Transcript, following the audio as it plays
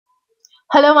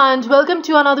Hello and welcome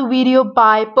to another video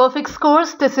by Perfect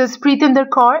Scores. This is Preetinder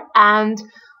Kaur and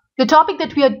the topic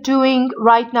that we are doing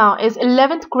right now is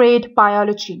 11th grade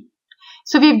biology.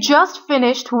 So we've just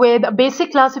finished with a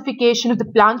basic classification of the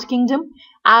plant kingdom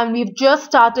and we've just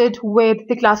started with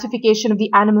the classification of the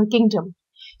animal kingdom.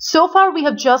 So far we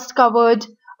have just covered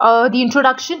the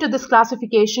introduction to this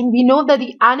classification. We know that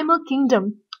the animal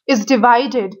kingdom is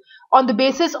divided on the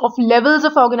basis of levels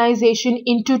of organization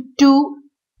into two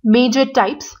major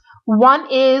types.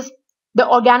 One is the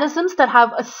organisms that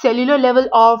have a cellular level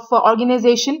of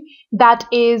organization, that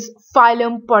is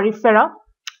phylum Porifera,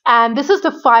 and this is the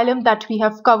phylum that we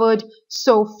have covered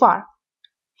so far.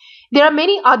 There are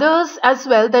many others as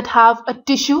well that have a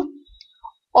tissue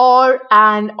or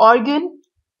an organ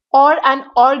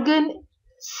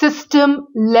system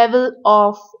level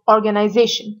of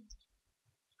organization,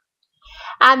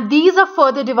 and these are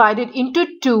further divided into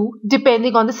two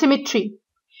depending on the symmetry.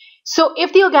 So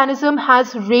if the organism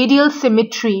has radial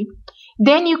symmetry,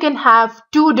 then you can have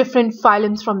two different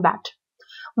phylums from that.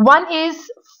 One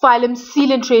is phylum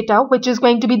Coelenterata, which is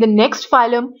going to be the next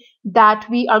phylum that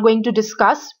we are going to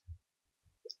discuss.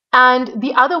 And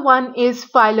the other one is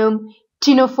phylum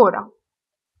Ctenophora.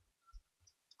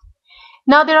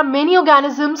 Now there are many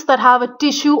organisms that have a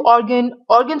tissue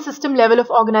organ system level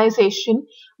of organization,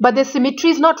 but their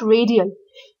symmetry is not radial.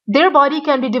 Their body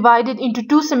can be divided into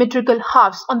two symmetrical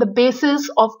halves on the basis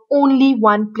of only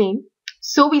one plane.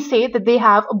 So we say that they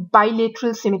have a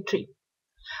bilateral symmetry.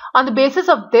 On the basis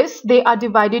of this, they are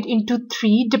divided into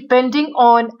three depending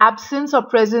on absence or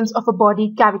presence of a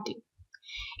body cavity.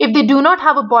 If they do not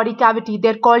have a body cavity,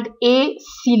 they're called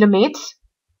acoelomates.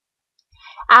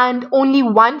 And only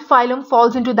one phylum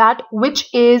falls into that, which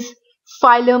is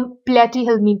phylum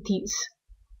Platyhelminthes.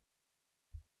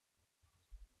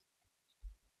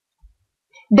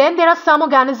 Then there are some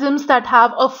organisms that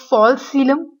have a false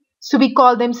coelom, so we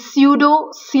call them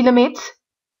pseudo-coelomates.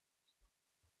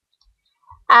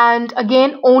 And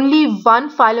again, only one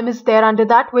phylum is there under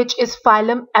that, which is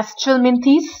phylum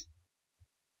Aschelminthes.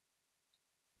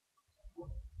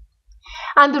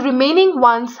 And the remaining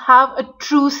ones have a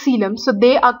true coelom, so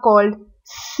they are called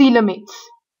coelomates.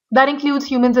 That includes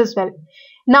humans as well.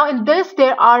 Now in this,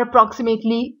 there are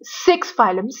approximately 6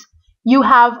 phylums. You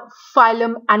have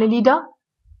phylum Annelida,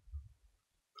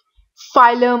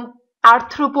 phylum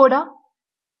Arthropoda,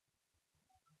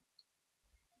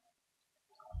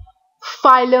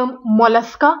 phylum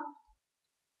Mollusca,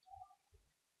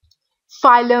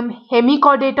 phylum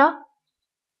Hemichordata,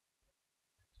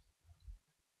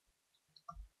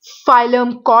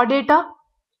 phylum Chordata,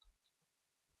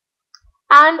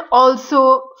 and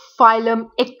also phylum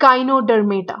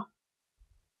Echinodermata.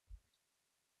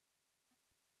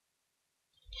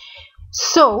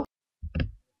 So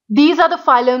these are the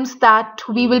phylums that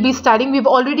we will be studying. We've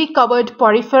already covered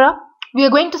Porifera. We are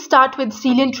going to start with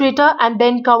Coelenterata and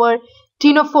then cover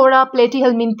Ctenophora,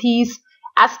 Platyhelminthes,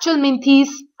 Aschelminthes,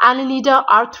 Annelida,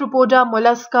 Arthropoda,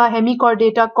 Mollusca,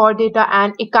 Hemichordata, Chordata,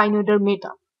 and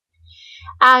Echinodermata.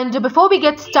 And before we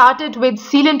get started with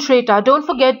Coelenterata, don't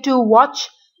forget to watch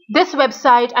this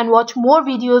website and watch more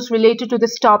videos related to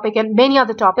this topic and many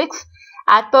other topics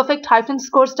at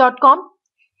perfect-scores.com.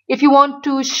 If you want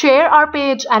to share our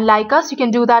page and like us, you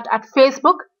can do that at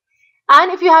Facebook.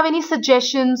 And if you have any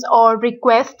suggestions or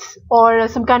requests or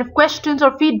some kind of questions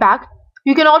or feedback,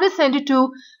 you can always send it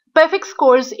to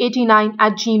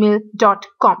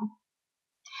perfectscores89@gmail.com.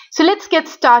 So let's get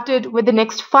started with the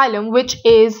next phylum, which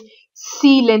is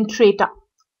Coelenterata.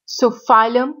 So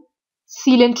phylum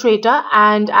Coelenterata,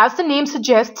 and as the name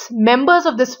suggests, members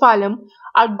of this phylum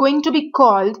are going to be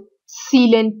called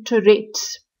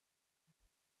Coelenterates.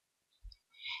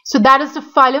 So that is the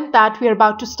phylum that we are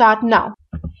about to start now.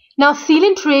 Now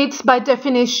Coelenterates, by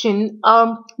definition,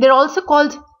 they're also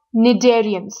called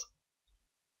cnidarians.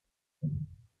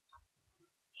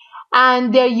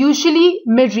 And they're usually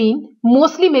marine,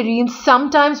 mostly marine.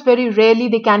 Sometimes, very rarely,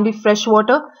 they can be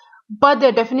freshwater, but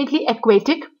they're definitely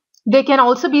aquatic. They can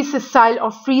also be sessile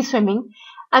or free swimming.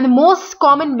 And the most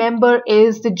common member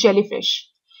is the jellyfish.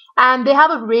 And they have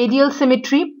a radial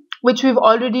symmetry, which we've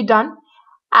already done.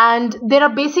 And there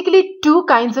are basically two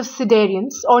kinds of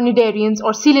cnidarians or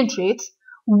coelenterates.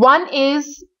 One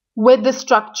is with the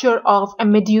structure of a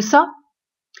medusa,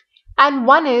 and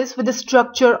one is with the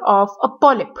structure of a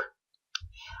polyp.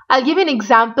 I'll give you an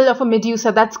example of a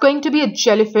medusa. That's going to be a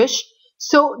jellyfish.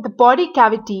 So the body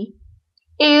cavity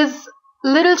is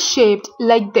little shaped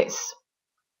like this.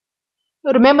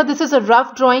 Remember, this is a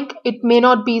rough drawing. It may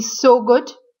not be so good.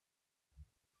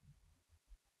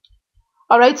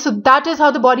 Alright, so that is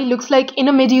how the body looks like in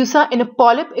a medusa. In a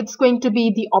polyp, it's going to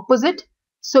be the opposite.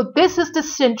 So this is the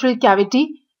central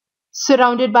cavity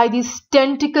surrounded by these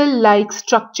tentacle-like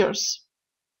structures.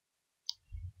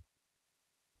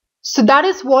 So that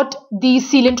is what these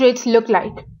coelenterates look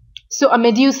like. So a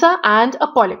medusa and a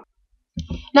polyp.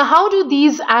 Now how do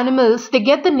these animals, they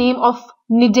get the name of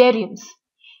cnidarians?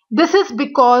 This is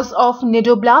because of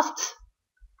cnidoblasts,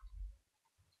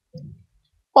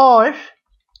 or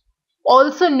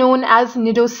also known as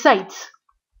cnidocytes.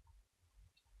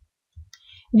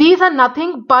 These are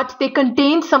nothing but they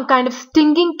contain some kind of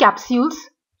stinging capsules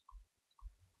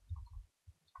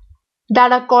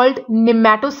that are called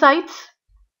nematocytes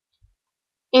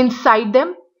inside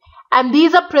them, and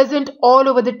these are present all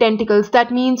over the tentacles.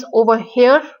 That means over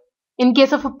here in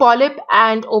case of a polyp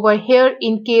and over here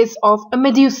in case of a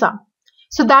medusa.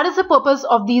 So that is the purpose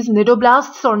of these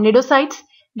cnidoblasts or cnidocytes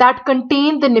that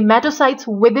contain the nematocytes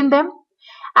within them,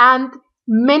 and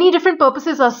many different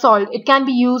purposes are solved. It can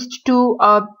be used to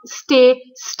stay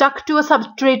stuck to a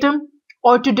substratum,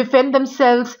 or to defend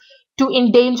themselves, to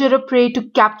endanger a prey, to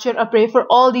capture a prey. For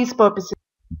all these purposes,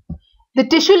 the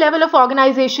tissue level of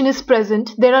organization is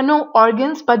present. There are no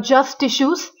organs but just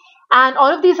tissues, and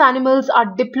all of these animals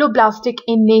are diploblastic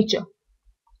in nature.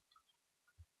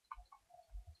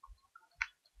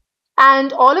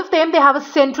 And all of them, they have a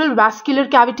central vascular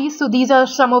cavity. So these are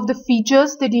some of the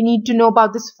features that you need to know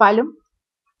about this phylum.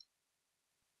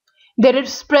 There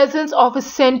is presence of a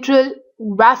central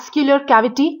vascular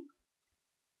cavity,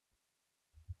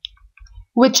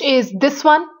 which is this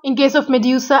one in case of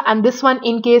medusa and this one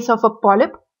in case of a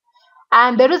polyp.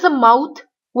 And there is a mouth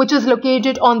which is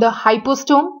located on the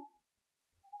hypostome.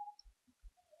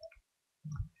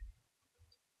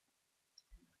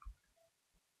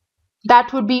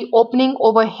 That would be opening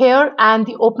over here and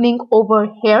the opening over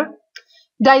here.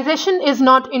 Digestion is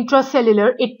not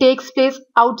intracellular. It takes place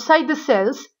outside the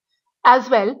cells as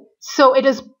well. So it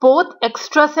is both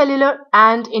extracellular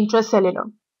and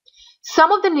intracellular.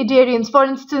 Some of the cnidarians, for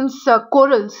instance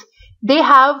corals, they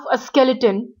have a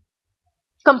skeleton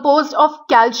composed of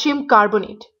calcium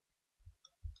carbonate.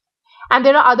 And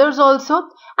there are others also.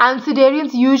 And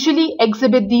cnidarians usually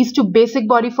exhibit these two basic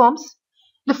body forms.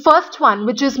 The first one,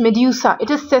 which is medusa,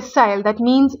 it is sessile. That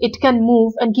means it can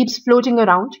move and keeps floating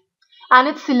around, and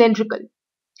it's cylindrical.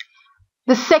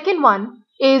 The second one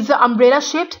is umbrella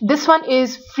shaped. This one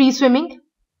is free swimming.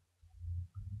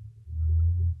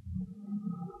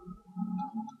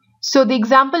 So the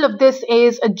example of this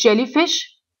is a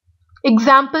jellyfish.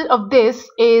 Example of this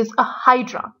is a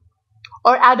hydra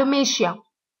or Adomacia.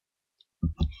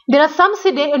 There are some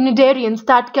cnidarians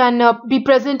that can be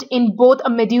present in both a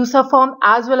medusa form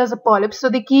as well as a polyp. So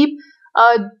they keep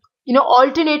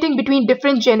alternating between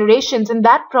different generations, and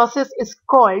that process is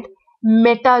called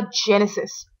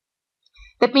metagenesis.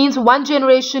 That means one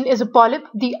generation is a polyp,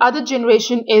 the other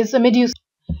generation is a medusa.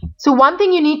 So one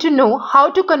thing you need to know, how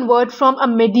to convert from a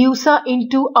medusa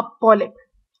into a polyp.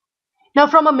 Now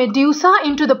from a medusa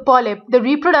into the polyp, the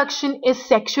reproduction is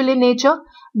sexual in nature,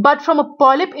 but from a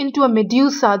polyp into a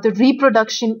medusa, the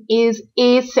reproduction is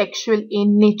asexual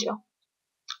in nature.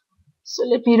 So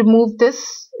let me remove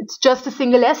this. It's just a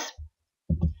single S.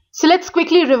 So let's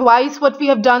quickly revise what we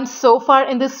have done so far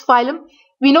in this phylum.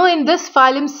 We know in this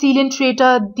phylum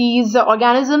Coelenterata, these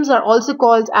organisms are also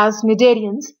called as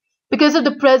cnidarians because of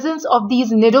the presence of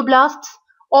these cnidoblasts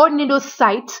or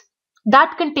cnidocytes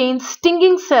that contain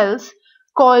stinging cells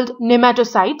called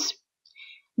nematocytes.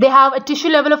 They have a tissue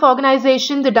level of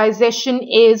organization. The digestion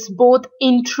is both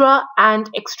intra and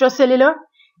extracellular.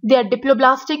 They are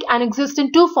diploblastic and exist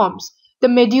in two forms, the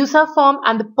medusa form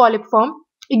and the polyp form.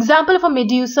 Example of a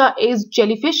medusa is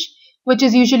jellyfish, which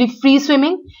is usually free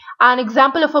swimming. An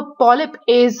example of a polyp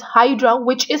is hydra,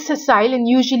 which is sessile and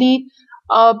usually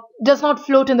does not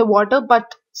float in the water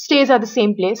but stays at the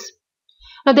same place.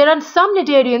 Now there are some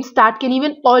cnidarians that can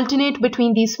even alternate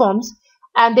between these forms,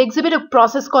 and they exhibit a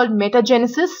process called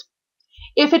metagenesis.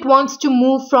 If it wants to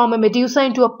move from a medusa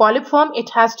into a polyp form, it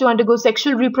has to undergo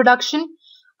sexual reproduction.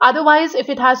 Otherwise, if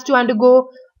it has to undergo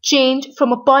change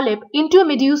from a polyp into a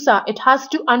medusa, it has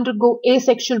to undergo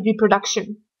asexual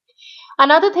reproduction.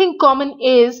 Another thing common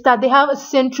is that they have a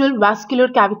central vascular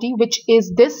cavity, which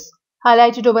is this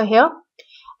highlighted over here,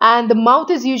 and the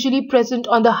mouth is usually present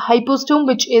on the hypostome,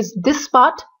 which is this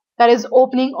part that is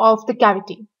opening of the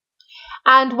cavity.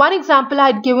 And one example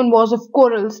I had given was of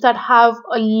corals that have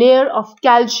a layer of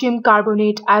calcium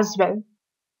carbonate as well.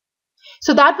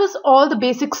 So that was all the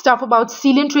basic stuff about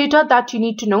Coelenterata that you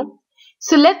need to know.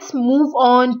 So let's move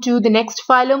on to the next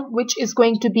phylum, which is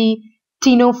going to be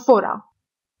Ctenophora.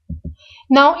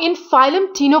 Now in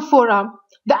phylum Ctenophora,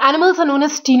 the animals are known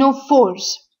as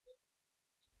ctenophores.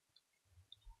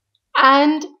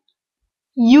 And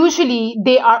Usually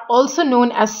they are also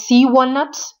known as sea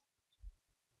walnuts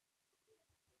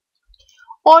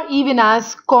or even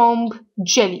as comb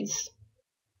jellies.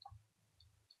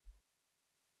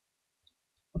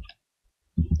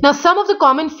 Now, some of the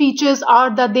common features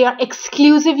are that they are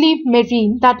exclusively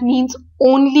marine, that means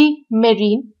only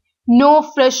marine. No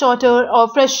freshwater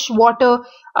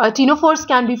ctenophores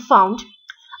can be found.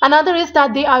 Another is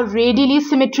that they are radially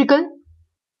symmetrical,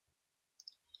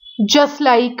 just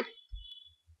like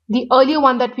the earlier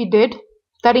one that we did,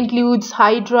 that includes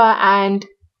hydra and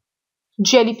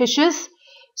jellyfishes.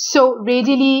 So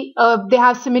radially they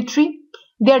have symmetry.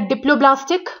 They are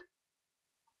diploblastic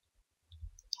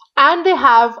and they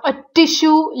have a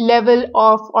tissue level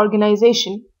of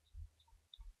organization.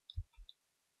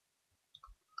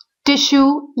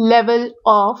 Tissue level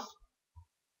of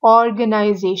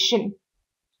organization.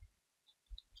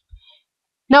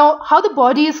 Now, how the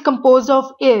body is composed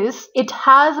of is it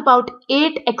has about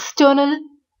 8 external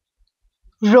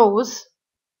rows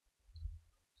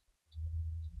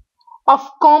of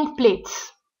comb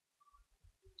plates.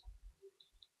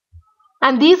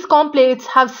 And these comb plates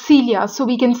have cilia, so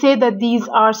we can say that these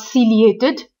are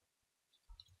ciliated.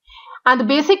 And the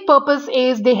basic purpose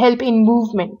is they help in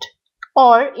movement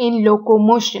or in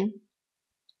locomotion.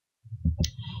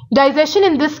 Digestion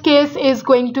in this case is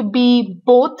going to be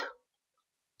both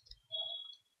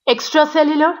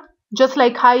extracellular, just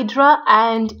like hydra,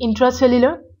 and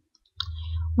intracellular.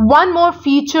 One more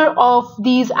feature of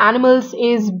these animals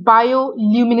is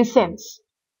bioluminescence.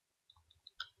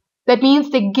 That means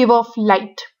they give off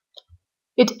light.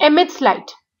 It emits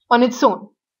light on its own.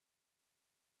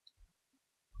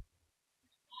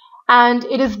 And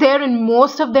it is there in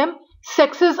most of them.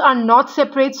 Sexes are not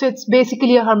separate, so it's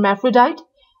basically a hermaphrodite.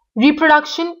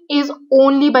 Reproduction is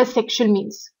only by sexual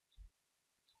means.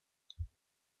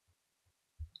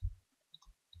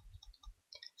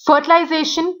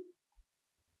 Fertilization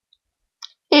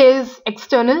is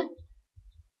external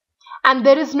and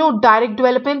there is no direct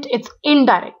development, it's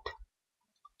indirect.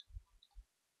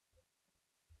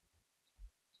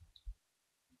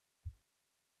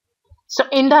 So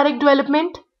indirect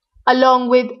development along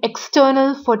with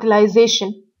external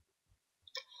fertilization.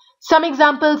 Some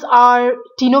examples are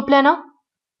Ctenoplena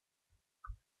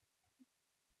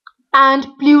and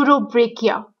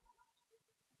Pleurobrachia.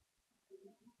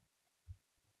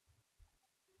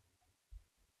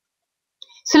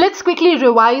 So let's quickly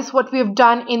revise what we have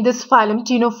done in this phylum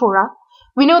Ctenophora.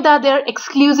 We know that they are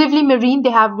exclusively marine,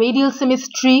 they have radial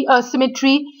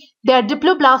symmetry, they are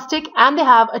diploblastic, and they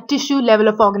have a tissue level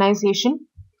of organization.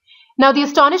 Now the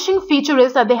astonishing feature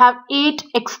is that they have 8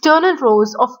 external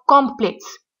rows of comb plates,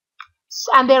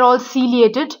 and they're all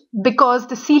ciliated because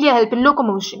the cilia help in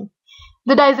locomotion.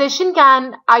 The digestion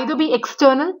can either be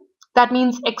external, that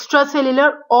means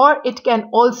extracellular, or it can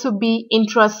also be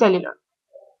intracellular.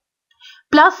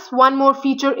 Plus, one more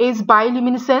feature is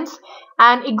bioluminescence,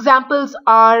 and examples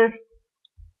are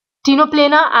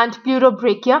Ctenoplena and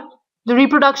Pleurobrachia. The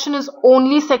reproduction is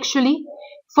only sexually,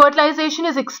 fertilization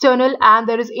is external, and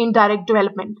there is indirect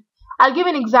development. I'll give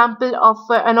an example of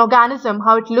an organism,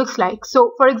 how it looks like.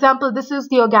 So, for example, this is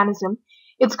the organism.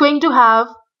 It's going to have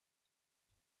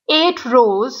 8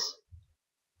 rows,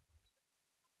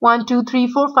 1, 2, 3,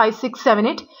 4, 5, 6, 7,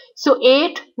 8. So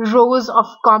 8 rows of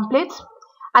comb plates.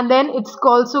 And then it's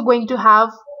also going to have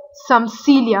some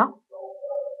cilia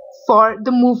for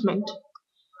the movement.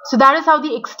 So that is how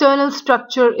the external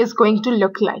structure is going to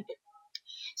look like.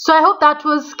 So I hope that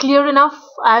was clear enough,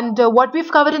 and what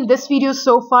we've covered in this video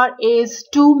so far is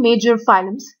 2 major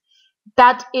phylums.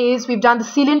 That is, we've done the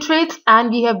Coelenterates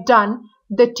and we have done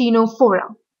the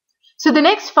Ctenophora. So the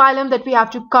next phylum that we have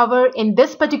to cover in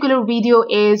this particular video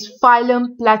is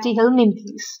phylum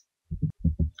Platyhelminthes.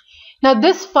 Now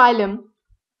this phylum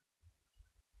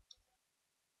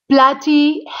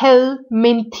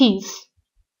Platyhelminthes,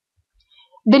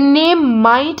 the name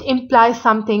might imply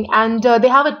something, and they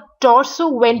have a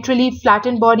torso-ventrally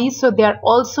flattened body, so they are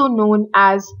also known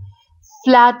as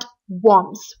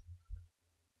flatworms.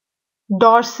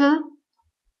 Dorsal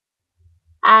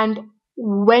and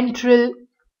ventral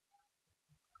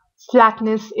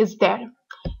flatness is there.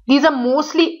 These are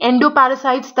mostly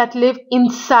endoparasites that live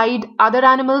inside other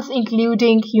animals,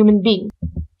 including human beings.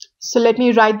 So let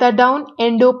me write that down,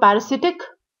 endoparasitic.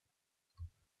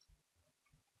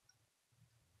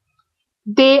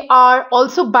 They are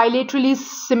also bilaterally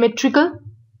symmetrical.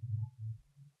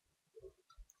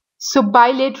 So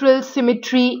bilateral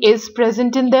symmetry is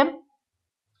present in them.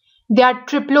 They are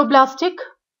triploblastic.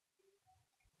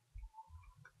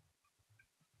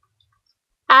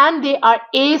 and they are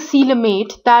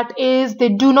acoelomate, that is, they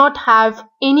do not have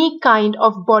any kind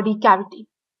of body cavity.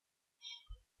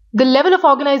 The level of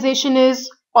organization is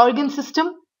organ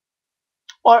system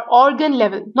or organ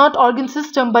level, not organ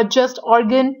system but just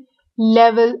organ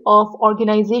level of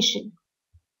organization.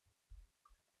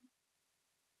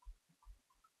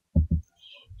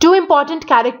 Two important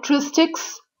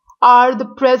characteristics are the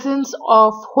presence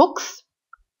of hooks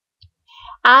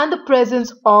and the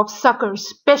presence of suckers,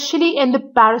 especially in the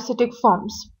parasitic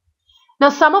forms. Now,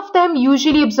 some of them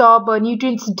usually absorb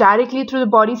nutrients directly through the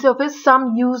body surface.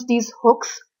 Some use these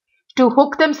hooks to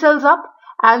hook themselves up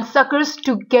and suckers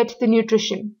to get the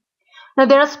nutrition. Now,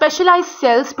 there are specialized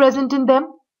cells present in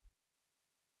them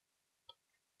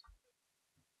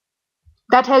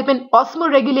that help in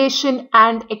osmoregulation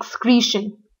and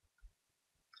excretion.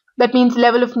 That means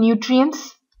level of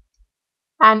nutrients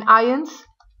and ions,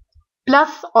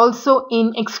 plus also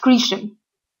in excretion.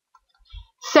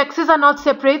 Sexes are not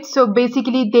separate, so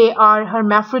basically they are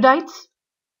hermaphrodites.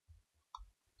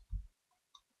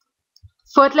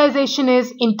 Fertilization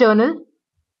is internal.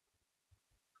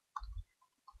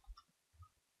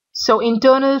 So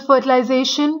internal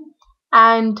fertilization,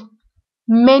 and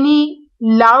many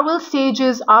larval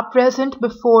stages are present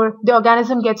before the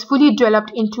organism gets fully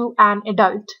developed into an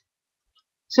adult.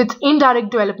 So it's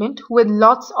indirect development with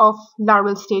lots of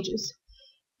larval stages.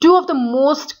 Two of the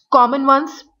most common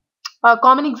ones,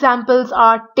 common examples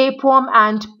are tapeworm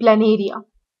and planaria.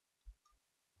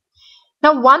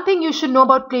 Now, one thing you should know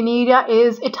about planaria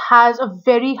is it has a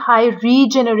very high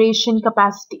regeneration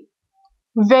capacity.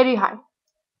 Very high.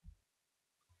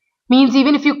 Means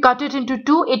even if you cut it into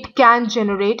two, it can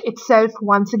generate itself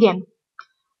once again.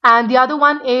 And the other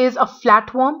one is a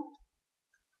flatworm,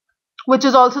 which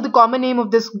is also the common name of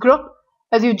this group,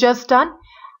 as you just done.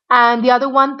 And the other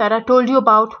one that I told you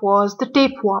about was the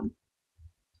tapeworm.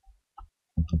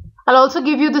 I'll also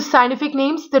give you the scientific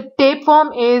names. The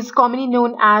tapeworm is commonly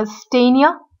known as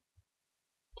Stania.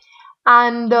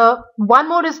 And one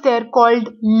more is there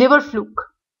called liver fluke.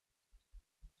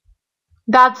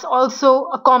 That's also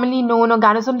a commonly known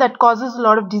organism that causes a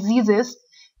lot of diseases,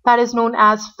 that is known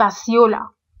as fasciola.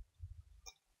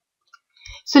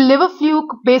 So liver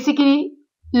fluke basically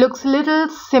looks a little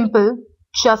simple,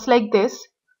 just like this.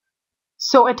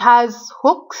 So it has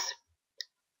hooks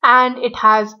and it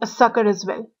has a sucker as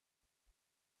well.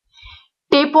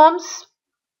 Tapeworms,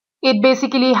 it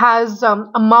basically has a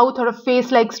mouth or a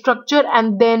face-like structure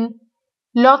and then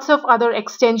lots of other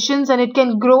extensions, and it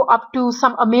can grow up to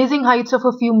some amazing heights of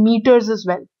a few meters as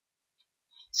well.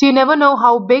 So you never know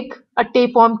how big a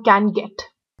tapeworm can get.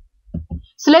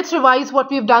 So let's revise what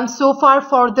we've done so far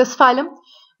for this phylum.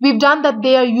 We've done that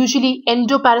they are usually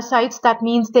endoparasites, that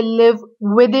means they live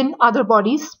within other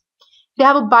bodies. They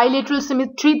have a bilateral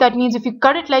symmetry, that means if you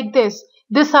cut it like this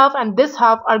half and this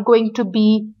half are going to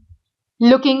be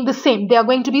looking the same. They are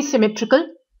going to be symmetrical.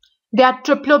 They are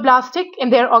triploblastic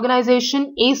in their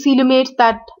organization. Acoelomate,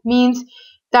 that means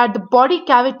that the body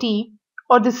cavity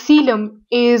or the coelom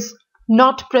is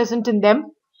not present in them.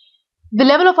 The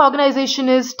level of organization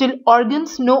is still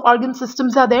organs. No organ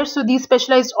systems are there. So these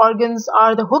specialized organs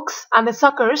are the hooks and the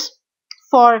suckers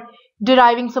for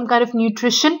deriving some kind of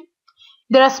nutrition.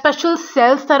 There are special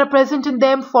cells that are present in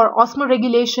them for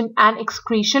osmoregulation and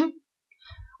excretion.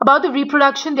 About the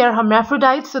reproduction, they are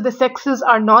hermaphrodites, so the sexes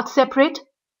are not separate.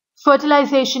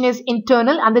 Fertilization is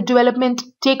internal and the development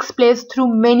takes place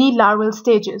through many larval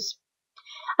stages.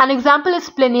 An example is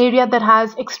planaria, that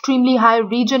has extremely high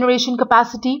regeneration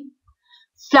capacity.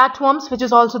 Flatworms, which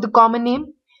is also the common name.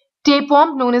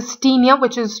 Tapeworm, known as Stenia,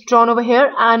 which is drawn over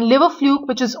here. And liver fluke,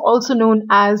 which is also known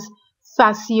as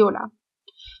fasciola.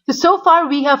 So far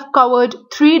we have covered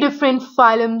 3 different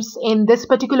phylums in this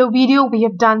particular video. We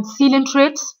have done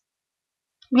Coelenterates,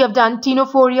 we have done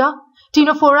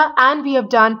Ctenophora, and we have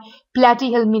done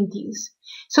Platyhelminthes.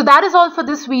 So that is all for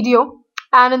this video,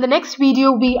 and in the next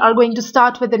video we are going to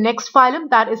start with the next phylum,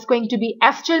 that is going to be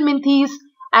Ctenophores,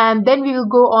 and then we will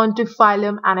go on to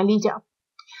phylum Animalia.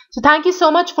 So thank you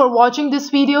so much for watching this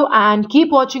video, and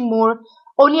keep watching more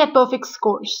only at Perfect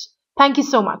Scores. Thank you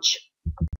so much.